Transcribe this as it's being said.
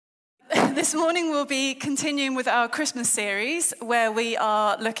this morning we'll be continuing with our Christmas series where we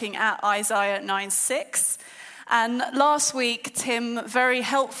are looking at Isaiah 9:6. And last week, Tim very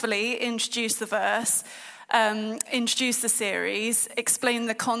helpfully introduced the verse, introduced the series, explained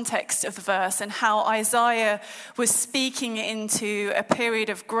the context of the verse and how Isaiah was speaking into a period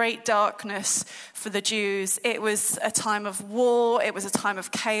of great darkness for the Jews. It was a time of war, it was a time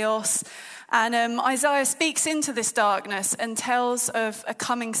of chaos. And Isaiah speaks into this darkness and tells of a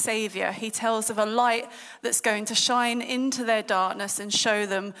coming Savior. He tells of a light that's going to shine into their darkness and show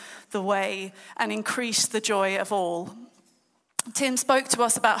them the way and increase the joy of all. Tim spoke to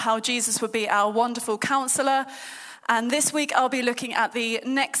us about how Jesus would be our wonderful counselor. And this week I'll be looking at the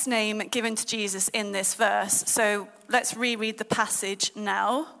next name given to Jesus in this verse. So let's reread the passage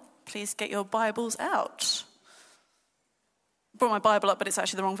now. Please get your Bibles out. Brought my Bible up, but it's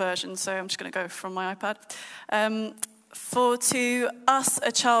actually the wrong version, so I'm just going to go from my iPad. For to us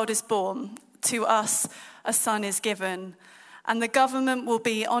a child is born, to us a son is given, and the government will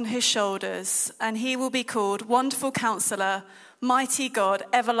be on his shoulders, and he will be called Wonderful Counselor, Mighty God,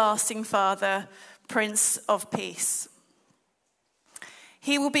 Everlasting Father, Prince of Peace.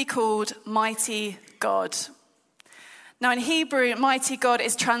 He will be called Mighty God. Now in Hebrew, mighty God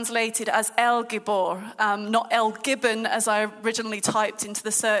is translated as El Gibor, not El Gibbon as I originally typed into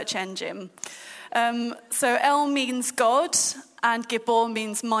the search engine. So El means God and Gibor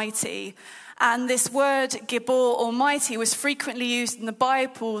means mighty. And this word Gibor or mighty was frequently used in the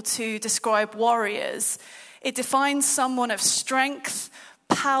Bible to describe warriors. It defines someone of strength,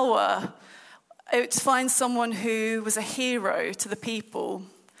 power. It defines someone who was a hero to the people.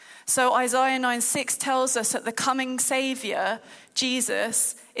 So Isaiah 9:6 tells us that the coming Savior,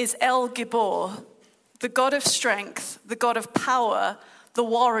 Jesus, is El Gibor, the God of strength, the God of power, the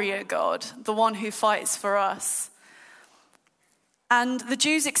warrior God, the one who fights for us. And the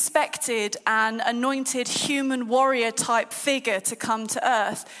Jews expected an anointed human warrior type figure to come to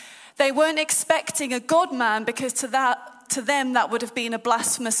earth. They weren't expecting a God-man because to them that would have been a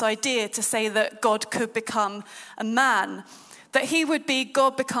blasphemous idea to say that God could become a man. That he would be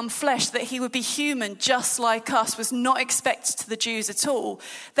God become flesh, that he would be human just like us was not expected to the Jews at all.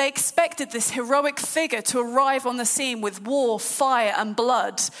 They expected this heroic figure to arrive on the scene with war, fire and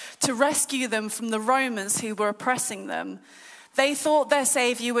blood to rescue them from the Romans who were oppressing them. They thought their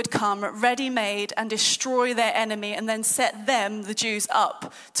Savior would come ready-made and destroy their enemy and then set them, the Jews,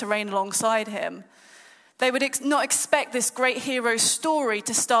 up to reign alongside him. They would not expect this great hero story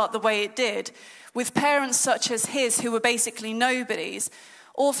to start the way it did, with parents such as his who were basically nobodies,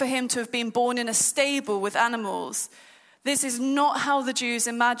 or for him to have been born in a stable with animals. This is not how the Jews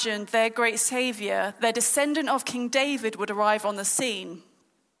imagined their great Savior, their descendant of King David, would arrive on the scene.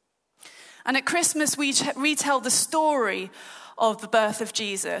 And at Christmas, we retell the story of the birth of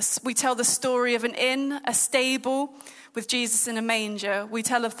Jesus. We tell the story of an inn, a stable, with Jesus in a manger. We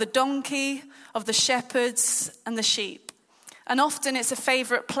tell of the donkey, of the shepherds, and the sheep. And often it's a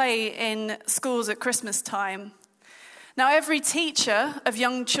favourite play in schools at Christmas time. Now, every teacher of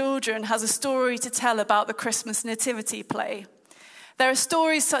young children has a story to tell about the Christmas nativity play. There are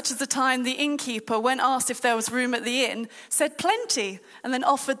stories such as the time the innkeeper, when asked if there was room at the inn, said plenty, and then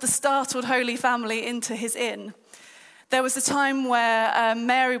offered the startled Holy Family into his inn. There was a time where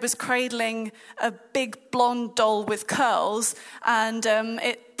Mary was cradling a big blonde doll with curls, and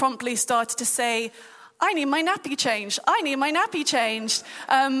it promptly started to say, I need my nappy changed. I need my nappy changed.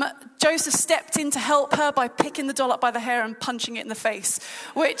 Joseph stepped in to help her by picking the doll up by the hair and punching it in the face,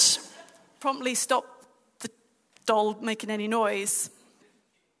 which promptly stopped the doll making any noise.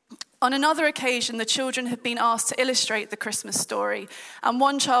 On another occasion, the children had been asked to illustrate the Christmas story, and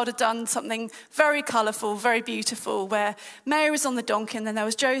one child had done something very colourful, very beautiful, where Mary was on the donkey and then there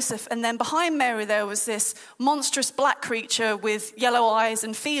was Joseph, and then behind Mary there was this monstrous black creature with yellow eyes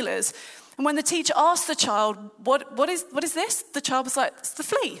and feelers. And when the teacher asked the child, what is this? The child was like, it's the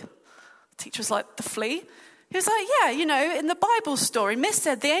flea. The teacher was like, the flea? He was like, yeah, in the Bible story, Miss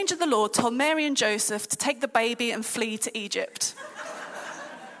said the angel of the Lord told Mary and Joseph to take the baby and flee to Egypt.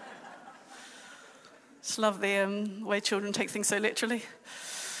 Just love the way children take things so literally.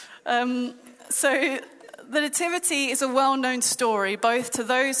 So the Nativity is a well-known story, both to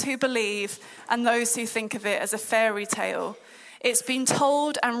those who believe and those who think of it as a fairy tale. It's been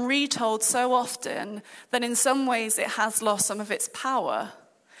told and retold so often that in some ways it has lost some of its power.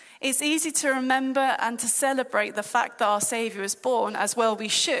 It's easy to remember and to celebrate the fact that our Saviour was born, as well we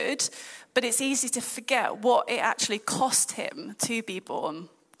should, but it's easy to forget what it actually cost him to be born.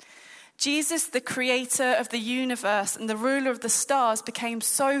 Jesus, the creator of the universe and the ruler of the stars, became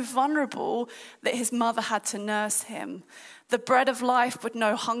so vulnerable that his mother had to nurse him. The bread of life would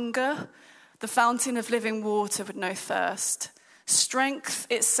know hunger. The fountain of living water would know thirst. Strength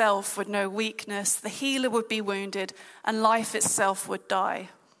itself would know weakness. The healer would be wounded, and life itself would die.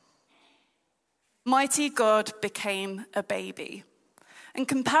 Mighty God became a baby. And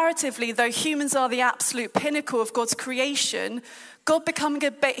comparatively, though humans are the absolute pinnacle of God's creation, God becoming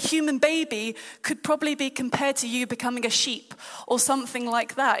a human baby could probably be compared to you becoming a sheep or something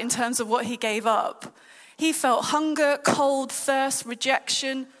like that in terms of what he gave up. He felt hunger, cold, thirst,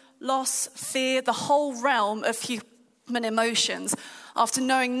 rejection, loss, fear, the whole realm of human emotions after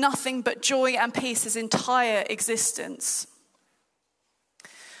knowing nothing but joy and peace his entire existence.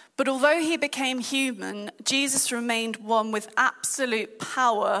 But although he became human, Jesus remained one with absolute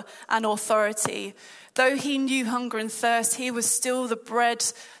power and authority. Though he knew hunger and thirst, he was still the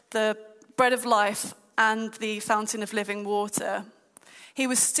bread of life and the fountain of living water. He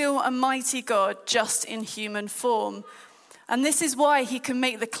was still a mighty God, just in human form. And this is why he can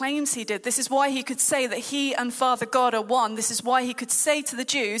make the claims he did. This is why he could say that he and Father God are one. This is why he could say to the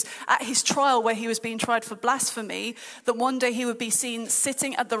Jews at his trial, where he was being tried for blasphemy, that one day he would be seen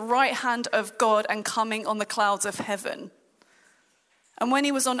sitting at the right hand of God and coming on the clouds of heaven. And when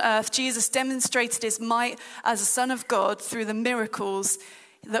he was on earth, Jesus demonstrated his might as a son of God through the miracles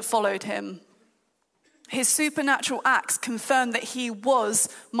that followed him. His supernatural acts confirmed that he was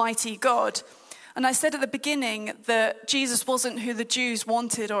mighty God. And I said at the beginning that Jesus wasn't who the Jews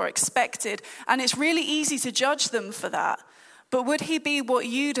wanted or expected. And it's really easy to judge them for that. But would he be what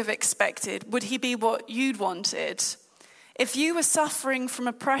you'd have expected? Would he be what you'd wanted? If you were suffering from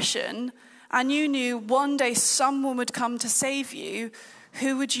oppression and you knew one day someone would come to save you,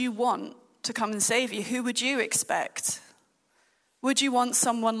 who would you want to come and save you? Who would you expect? Would you want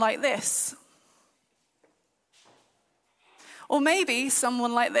someone like this? Or maybe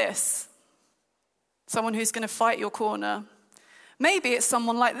someone like this. Someone who's going to fight your corner. Maybe it's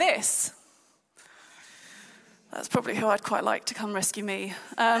someone like this. That's probably who I'd quite like to come rescue me.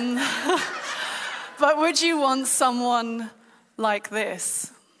 But would you want someone like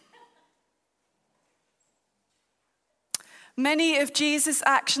this? Many of Jesus'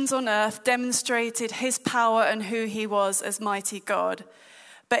 actions on earth demonstrated his power and who he was as mighty God.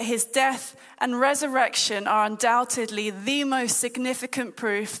 But his death and resurrection are undoubtedly the most significant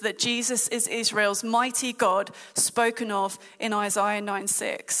proof that Jesus is Israel's mighty God spoken of in Isaiah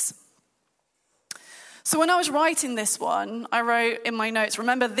 9:6. So when I was writing this one, I wrote in my notes,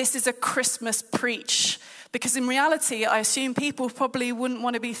 remember, this is a Christmas preach. Because in reality, I assume people probably wouldn't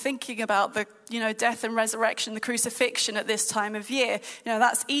want to be thinking about the, death and resurrection, the crucifixion at this time of year.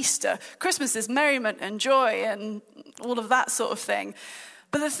 That's Easter. Christmas is merriment and joy and all of that sort of thing.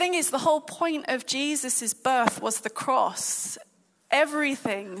 But the thing is, the whole point of Jesus' birth was the cross.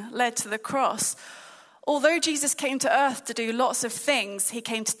 Everything led to the cross. Although Jesus came to earth to do lots of things, he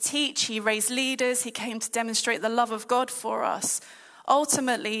came to teach, he raised leaders, he came to demonstrate the love of God for us.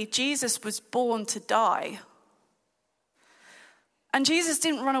 Ultimately, Jesus was born to die. And Jesus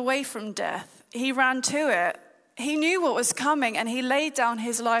didn't run away from death. He ran to it. He knew what was coming, and he laid down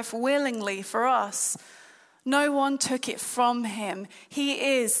his life willingly for us. No one took it from him.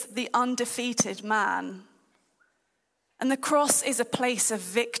 He is the undefeated man. And the cross is a place of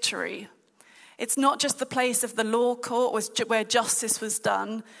victory. It's not just the place of the law court where justice was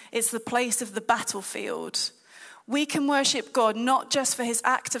done. It's the place of the battlefield. We can worship God not just for his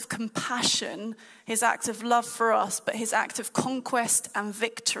act of compassion, his act of love for us, but his act of conquest and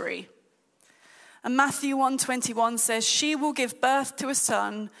victory. And Matthew 1:21 says, "She will give birth to a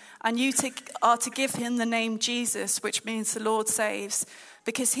son, and you are to give him the name Jesus," which means the Lord saves,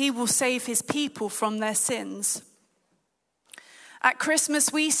 because he will save his people from their sins. At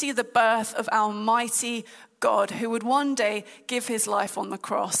Christmas, we see the birth of our mighty God, who would one day give his life on the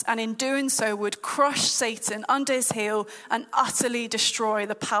cross, and in doing so would crush Satan under his heel and utterly destroy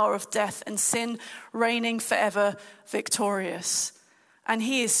the power of death and sin, reigning forever victorious. And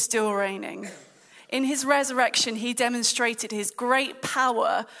he is still reigning. In his resurrection, he demonstrated his great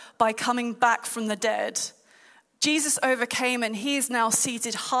power by coming back from the dead. Jesus overcame, and he is now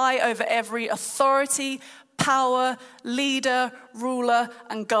seated high over every authority, power, leader, ruler,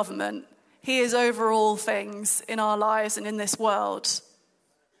 and government. He is over all things in our lives and in this world.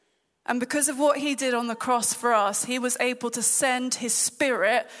 And because of what he did on the cross for us, he was able to send his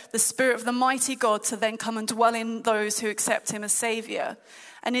spirit, the spirit of the mighty God, to then come and dwell in those who accept him as Savior.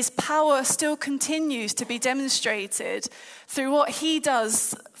 And his power still continues to be demonstrated through what he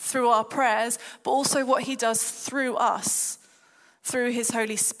does through our prayers, but also what he does through us, through his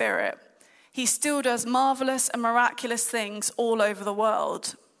Holy Spirit. He still does marvelous and miraculous things all over the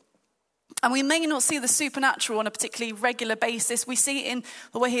world. And we may not see the supernatural on a particularly regular basis. We see it in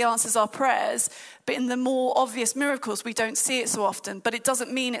the way he answers our prayers, but in the more obvious miracles, we don't see it so often. But it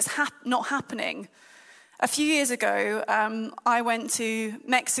doesn't mean it's not happening. A few years ago, I went to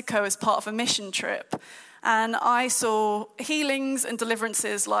Mexico as part of a mission trip. And I saw healings and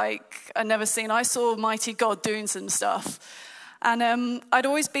deliverances like I'd never seen. I saw mighty God doing some stuff. And I'd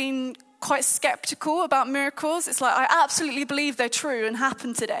always been quite skeptical about miracles. It's like I absolutely believe they're true and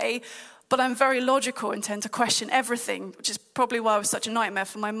happen today, but I'm very logical and tend to question everything, which is probably why I was such a nightmare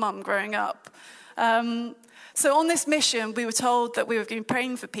for my mum growing up. So on this mission, we were told that we were going to be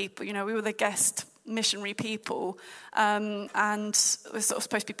praying for people. You know, we were the guest missionary people, and we're sort of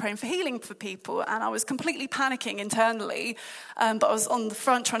supposed to be praying for healing for people. And I was completely panicking internally, but I was on the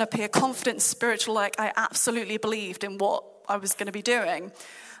front trying to appear confident, spiritual, like I absolutely believed in what I was going to be doing.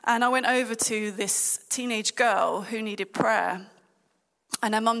 And I went over to this teenage girl who needed prayer.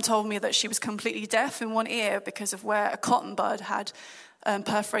 And her mum told me that she was completely deaf in one ear because of where a cotton bud had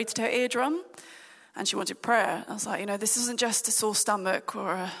perforated her eardrum. And she wanted prayer. I was like, this isn't just a sore stomach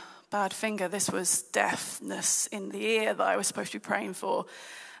or a bad finger. This was deafness in the ear that I was supposed to be praying for.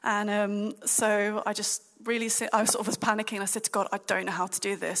 And so I just I sort of was panicking. I said to God, I don't know how to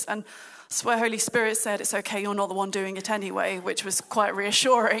do this. And I swear Holy Spirit said, it's okay, you're not the one doing it anyway, which was quite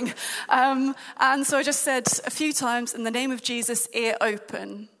reassuring. And so I just said a few times, in the name of Jesus, ear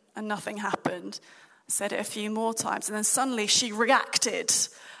open, and nothing happened. I said it a few more times, and then suddenly she reacted.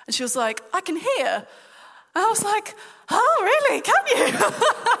 And she was like, I can hear. And I was like, oh, really? Can you?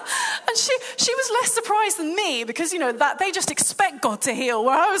 And she was less surprised than me because, that they just expect God to heal,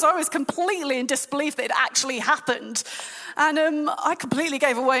 where I was completely in disbelief that it actually happened. And I completely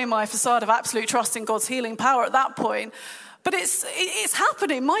gave away my facade of absolute trust in God's healing power at that point. But it's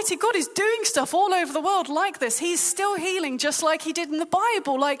happening. Mighty God is doing stuff all over the world like this. He's still healing just like he did in the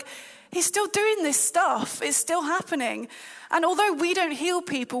Bible. Like, he's still doing this stuff. It's still happening. And although we don't heal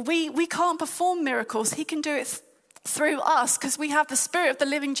people, we can't perform miracles. He can do it through us because we have the Spirit of the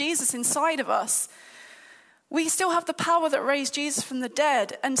living Jesus inside of us. We still have the power that raised Jesus from the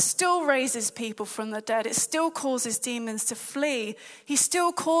dead and still raises people from the dead. It still causes demons to flee. He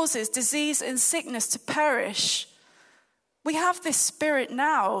still causes disease and sickness to perish. We have this Spirit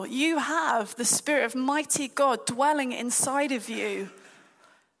now. You have the Spirit of mighty God dwelling inside of you.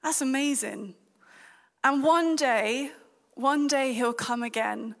 That's amazing. And one day he'll come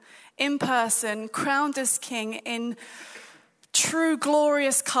again in person, crowned as king in true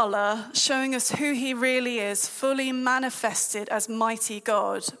glorious color, showing us who he really is, fully manifested as mighty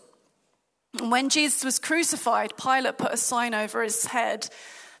God. And when Jesus was crucified, Pilate put a sign over his head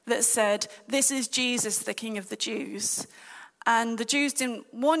that said, "This is Jesus, the King of the Jews." And the Jews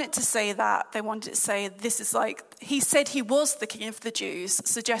didn't want it to say that. They wanted it to say, he said he was the King of the Jews,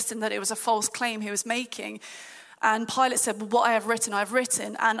 suggesting that it was a false claim he was making. And Pilate said, well, what I have written, I've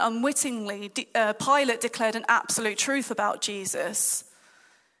written. And unwittingly, Pilate declared an absolute truth about Jesus,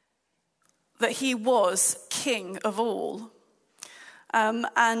 that he was King of all.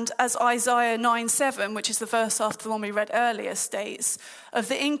 And as Isaiah 9:7, which is the verse after the one we read earlier, states, of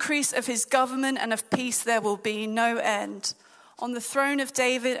the increase of his government and of peace there will be no end, on the throne of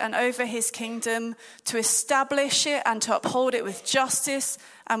David and over his kingdom, to establish it and to uphold it with justice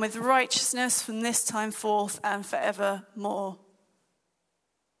and with righteousness from this time forth and forevermore.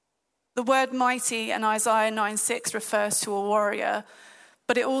 The word mighty in Isaiah 9:6 refers to a warrior,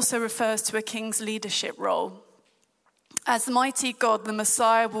 but it also refers to a king's leadership role. As the mighty God, the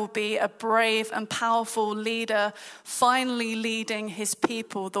Messiah will be a brave and powerful leader, finally leading his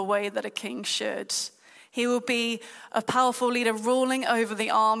people the way that a king should. He will be a powerful leader ruling over the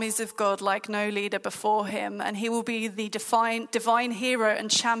armies of God like no leader before him. And he will be the divine hero and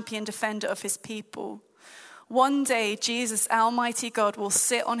champion defender of his people. One day, Jesus, Almighty God, will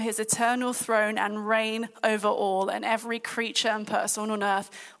sit on his eternal throne and reign over all. And every creature and person on earth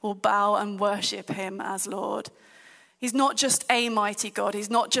will bow and worship him as Lord. He's not just a mighty God. He's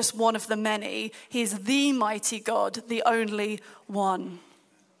not just one of the many. He is the mighty God, the only one.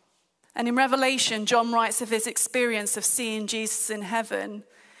 And in Revelation, John writes of his experience of seeing Jesus in heaven.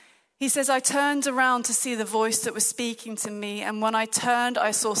 He says, I turned around to see the voice that was speaking to me. And when I turned,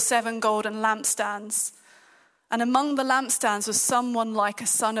 I saw 7 golden lampstands. And among the lampstands was someone like a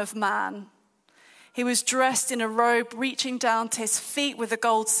son of man. He was dressed in a robe reaching down to his feet with a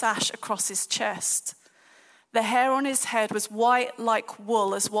gold sash across his chest. The hair on his head was white like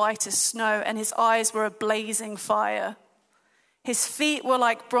wool, as white as snow, and his eyes were a blazing fire. His feet were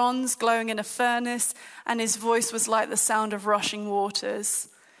like bronze glowing in a furnace, and his voice was like the sound of rushing waters.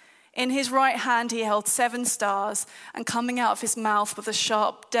 In his right hand he held 7 stars, and coming out of his mouth with a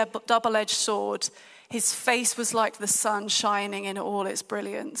sharp double-edged sword. His face was like the sun shining in all its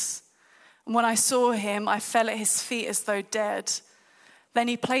brilliance. And when I saw him, I fell at his feet as though dead. Then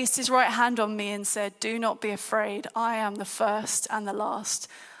he placed his right hand on me and said, "Do not be afraid. I am the first and the last.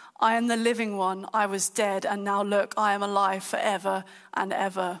 I am the living one. I was dead, and now look, I am alive forever and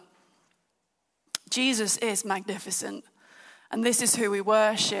ever." Jesus is magnificent. And this is who we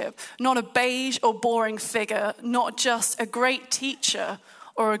worship. Not a beige or boring figure, not just a great teacher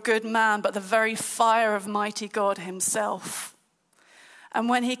or a good man, but the very fire of mighty God himself. And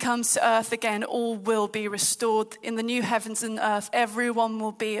when he comes to earth again, all will be restored. In the new heavens and earth, everyone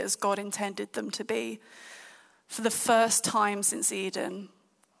will be as God intended them to be, for the first time since Eden.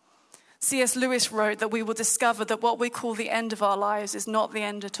 C.S. Lewis wrote that we will discover that what we call the end of our lives is not the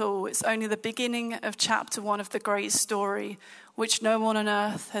end at all. It's only the beginning of chapter 1 of the great story, which no one on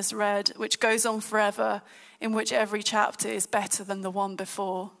earth has read, which goes on forever, in which every chapter is better than the one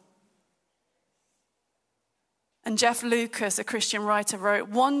before. And Jeff Lucas, a Christian writer, wrote,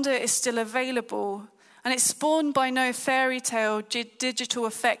 "Wonder is still available, and it's spawned by no fairy tale, digital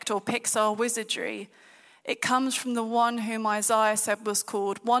effect, or Pixar wizardry. It comes from the one whom Isaiah said was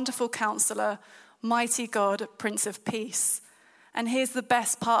called Wonderful Counselor, Mighty God, Prince of Peace." And here's the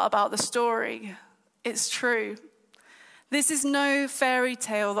best part about the story. It's true. This is no fairy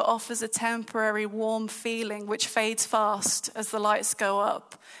tale that offers a temporary warm feeling which fades fast as the lights go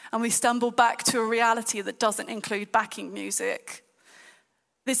up and we stumble back to a reality that doesn't include backing music.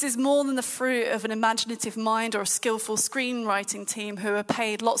 This is more than the fruit of an imaginative mind or a skillful screenwriting team who are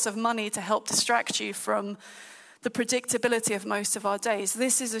paid lots of money to help distract you from the predictability of most of our days.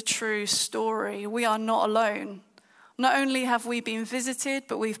 This is a true story. We are not alone. Not only have we been visited,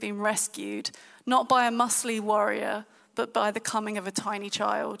 but we've been rescued, not by a muscly warrior, but by the coming of a tiny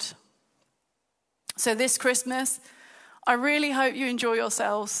child. So this Christmas, I really hope you enjoy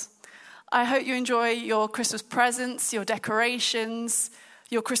yourselves. I hope you enjoy your Christmas presents, your decorations,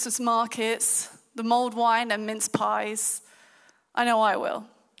 your Christmas markets, the mulled wine and mince pies. I know I will.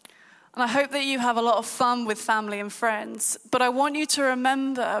 And I hope that you have a lot of fun with family and friends. But I want you to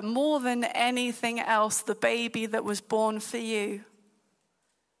remember, more than anything else, the baby that was born for you.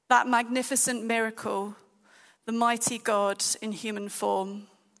 That magnificent miracle, the mighty God in human form.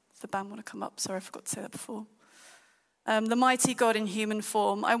 If the band want to come up, sorry, I forgot to say that before. The mighty God in human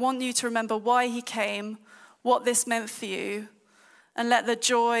form. I want you to remember why he came, what this meant for you, and let the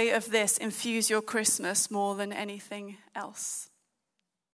joy of this infuse your Christmas more than anything else.